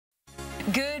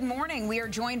Good morning. We are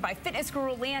joined by fitness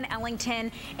guru Leanne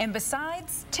Ellington, and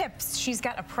besides tips, she's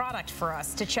got a product for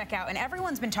us to check out, and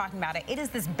everyone's been talking about it. It is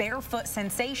this Barefoot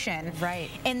sensation. Right.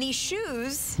 And these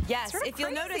shoes, yes, if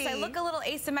you'll notice, I look a little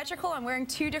asymmetrical. I'm wearing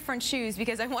two different shoes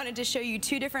because I wanted to show you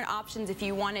two different options if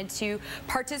you wanted to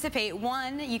participate.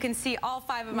 One, you can see all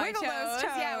five of my wiggle those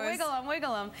toes. Yeah, wiggle them,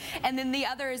 wiggle them. And then the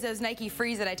other is those Nike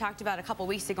Frees that I talked about a couple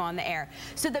weeks ago on the air.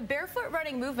 So the barefoot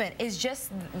running movement is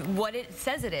just what it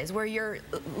says it is, where you're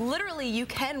literally, you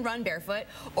can run barefoot,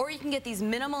 or you can get these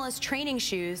minimalist training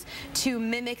shoes to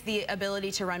mimic the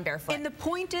ability to run barefoot. And the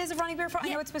point is of running barefoot, I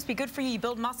know it's supposed to be good for you, you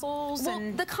build muscles. Well,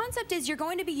 the concept is you're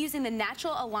going to be using the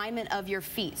natural alignment of your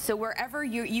feet. So wherever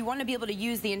you want to be able to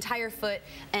use the entire foot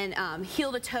and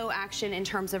heel to toe action in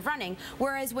terms of running.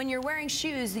 Whereas when you're wearing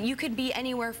shoes, you could be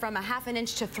anywhere from a half an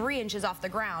inch to 3 inches off the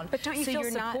ground. But don't you feel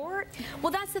support?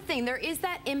 Well, that's the thing. There is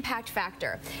that impact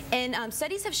factor. And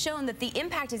studies have shown that the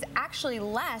impact is actually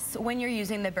less when you're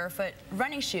using the barefoot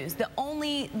running shoes. The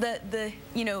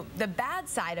bad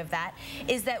side of that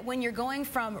is that when you're going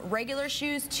from regular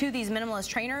shoes to these minimalist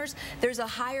trainers, there's a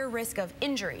higher risk of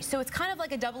injury. So it's kind of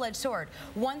like a double-edged sword.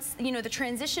 Once, the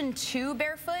transition to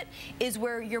barefoot is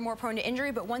where you're more prone to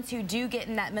injury, but once you do get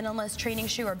in that minimalist training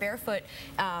shoe or barefoot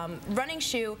running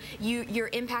shoe, your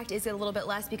impact is a little bit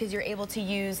less because you're able to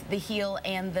use the heel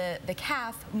and the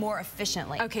calf more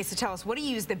efficiently. Okay, so tell us, what do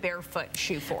you use the barefoot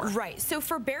shoe for? Right, so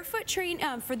for barefoot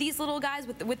for these little guys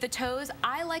with the toes,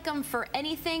 I like them for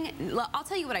anything. I'll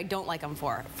tell you what I don't like them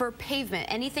for. For pavement,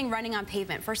 anything running on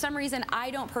pavement. For some reason,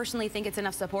 I don't personally think it's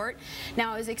enough support.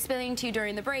 Now, I was explaining to you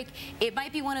during the break, it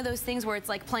might be one of those things where it's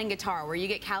like playing guitar, where you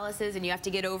get calluses and you have to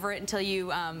get over it until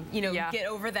you, get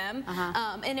over them.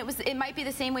 And it might be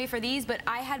the same way for these, but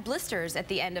I had blisters at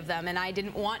the end of them and I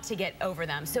didn't want to get over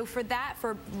them. So for that,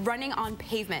 for running on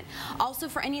pavement, also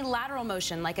for any lateral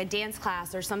motion, like a dance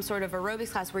class or some sort of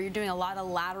aerobics class where you're doing a lot of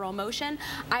lateral motion,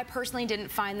 I personally didn't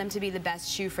find them to be the best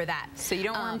shoe for that. So you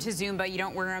don't wear them to Zumba, you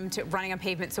don't wear them to running on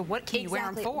pavement, so what can you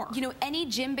wear them for? Any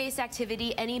gym-based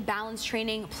activity, any balance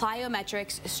training,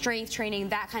 plyometrics, strength training,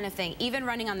 that kind of thing. Even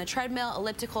running on the treadmill,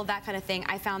 elliptical, that kind of thing,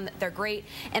 I found that they're great.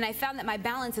 And I found that my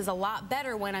balance is a lot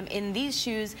better when I'm in these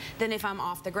shoes than if I'm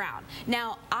off the ground.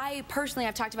 Now, I personally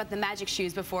have talked about the Magic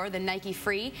shoes before, the Nike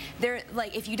Free. They're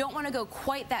like, if you don't want to go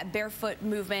quite that barefoot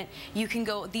movement, you can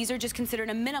go, these are just considered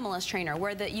a minimalist trainer,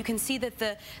 where you can see that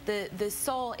the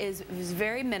sole is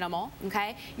very minimal,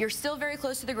 okay? You're still very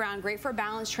close to the ground, great for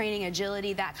balance training,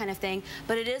 agility, that kind of thing,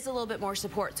 but it is a little bit more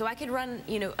support. So I could run,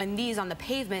 on these on the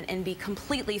pavement and be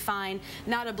completely fine,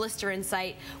 not a blister in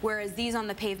sight, whereas these on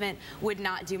the pavement would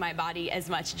not do my body as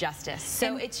much justice.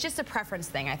 So it's just a preference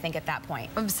thing, I think, at that point.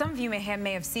 Some of you may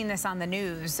have seen this on the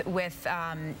news with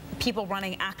people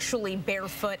running actually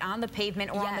barefoot on the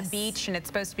pavement or on the beach, and it's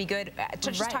supposed to be good.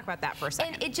 Just talk about that for a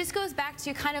second. And it just goes back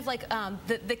to kind of like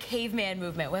the caveman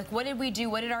movement. Like, what did we do?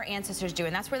 What did our ancestors do?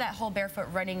 And that's where that whole barefoot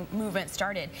running movement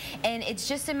started. And it's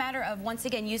just a matter of, once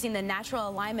again, using the natural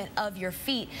alignment of your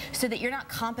feet so that you're not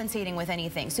compensating with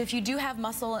anything. So if you do have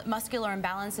muscular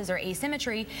imbalances or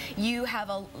asymmetry, you have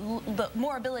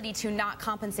more ability to not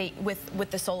compensate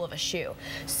with the sole of a shoe.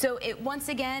 So once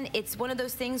again, it's one of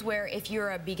those things where if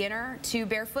you're a beginner to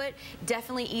barefoot,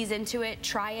 definitely ease into it,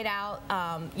 try it out.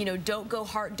 Don't go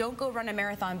hard, don't go run a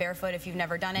marathon barefoot if you've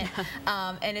never done it.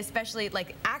 And especially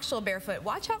like actual barefoot,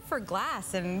 watch out for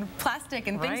glass and plastic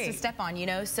and things to step on,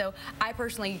 So I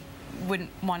personally wouldn't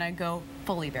want to go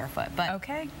fully barefoot. But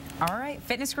okay. All right.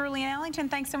 Fitness guru Leanne Ellington,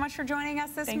 thanks so much for joining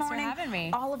us this morning. Thanks for having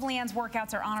me. All of Leanne's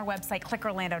workouts are on our website,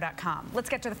 clickorlando.com. Let's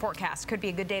get to the forecast. Could be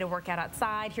a good day to work out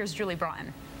outside. Here's Julie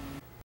Broughton.